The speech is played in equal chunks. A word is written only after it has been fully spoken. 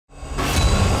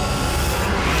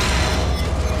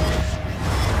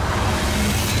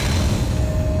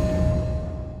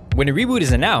When a reboot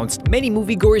is announced, many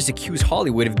moviegoers accuse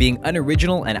Hollywood of being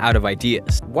unoriginal and out of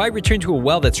ideas. Why return to a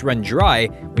well that's run dry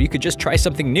when you could just try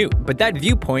something new? But that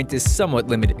viewpoint is somewhat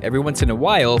limited. Every once in a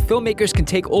while, filmmakers can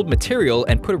take old material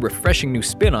and put a refreshing new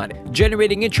spin on it,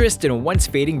 generating interest in a once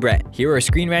fading brand. Here are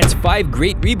Screen Rant's 5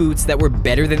 great reboots that were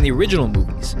better than the original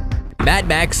movies. Mad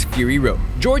Max Fury Road.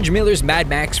 George Miller's Mad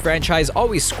Max franchise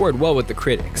always scored well with the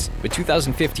critics, but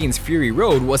 2015's Fury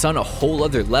Road was on a whole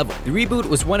other level. The reboot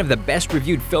was one of the best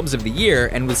reviewed films of the year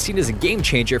and was seen as a game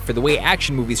changer for the way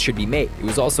action movies should be made. It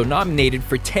was also nominated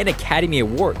for 10 Academy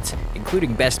Awards,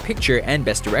 including Best Picture and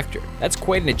Best Director. That's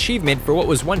quite an achievement for what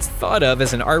was once thought of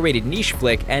as an R-rated niche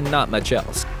flick and not much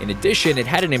else. In addition, it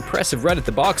had an impressive run at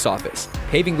the box office,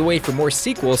 paving the way for more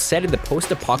sequels set in the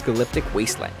post-apocalyptic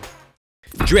wasteland.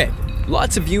 Dredd.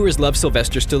 Lots of viewers love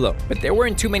Sylvester Stallone, but there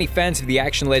weren't too many fans of the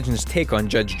action legend's take on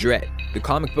Judge Dredd. The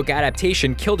comic book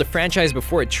adaptation killed a franchise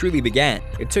before it truly began.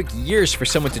 It took years for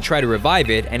someone to try to revive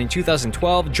it, and in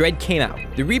 2012, Dredd came out.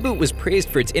 The reboot was praised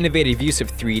for its innovative use of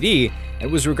 3D,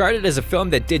 and was regarded as a film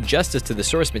that did justice to the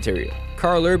source material.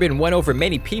 Karl Urban won over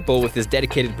many people with his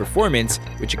dedicated performance,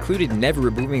 which included never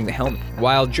removing the helmet.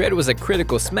 While Dredd was a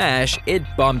critical smash, it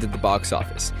bombed at the box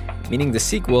office, meaning the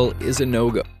sequel is a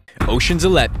no-go. Ocean's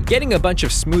 11. Getting a bunch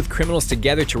of smooth criminals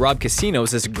together to rob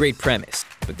casinos is a great premise,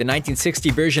 but the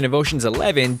 1960 version of Ocean's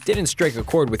 11 didn't strike a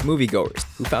chord with moviegoers,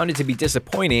 who found it to be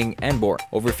disappointing and boring.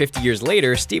 Over 50 years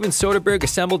later, Steven Soderbergh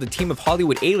assembled a team of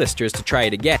Hollywood A-listers to try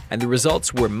it again, and the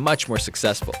results were much more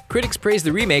successful. Critics praised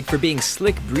the remake for being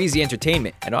slick, breezy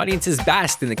entertainment, and audiences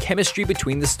basked in the chemistry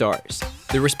between the stars.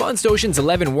 The response to Ocean's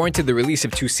 11 warranted the release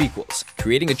of 2 sequels,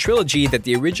 creating a trilogy that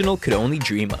the original could only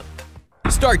dream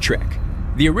of. Star Trek.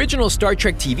 The original Star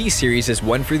Trek TV series is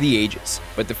one for the ages,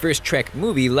 but the first Trek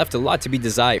movie left a lot to be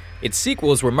desired. Its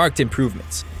sequels were marked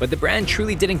improvements, but the brand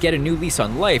truly didn't get a new lease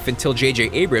on life until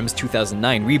J.J. Abrams'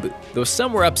 2009 reboot. Though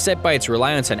some were upset by its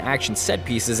reliance on action set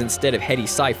pieces instead of heady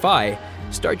sci-fi,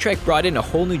 Star Trek brought in a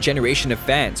whole new generation of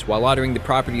fans while honoring the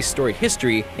property's storied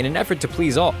history in an effort to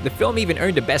please all. The film even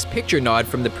earned a Best Picture nod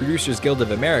from the Producers Guild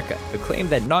of America, a claim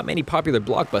that not many popular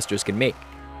blockbusters can make.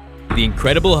 The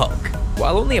Incredible Hulk.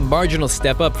 While only a marginal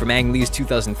step up from Ang Lee's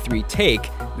 2003 take,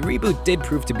 the reboot did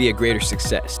prove to be a greater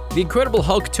success. The Incredible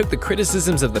Hulk took the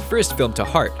criticisms of the first film to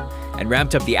heart, and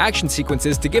ramped up the action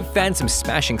sequences to give fans some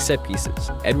smashing set pieces.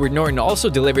 Edward Norton also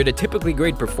delivered a typically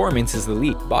great performance as the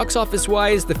lead. Box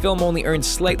office-wise, the film only earned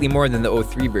slightly more than the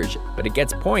 2003 version, but it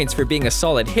gets points for being a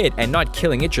solid hit and not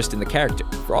killing interest in the character.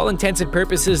 For all intents and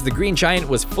purposes, the Green Giant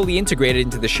was fully integrated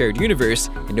into the shared universe,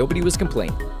 and nobody was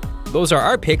complaining. Those are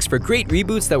our picks for great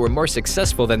reboots that were more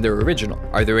successful than their original.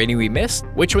 Are there any we missed?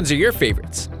 Which ones are your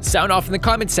favorites? Sound off in the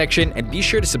comment section, and be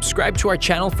sure to subscribe to our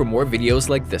channel for more videos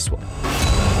like this one.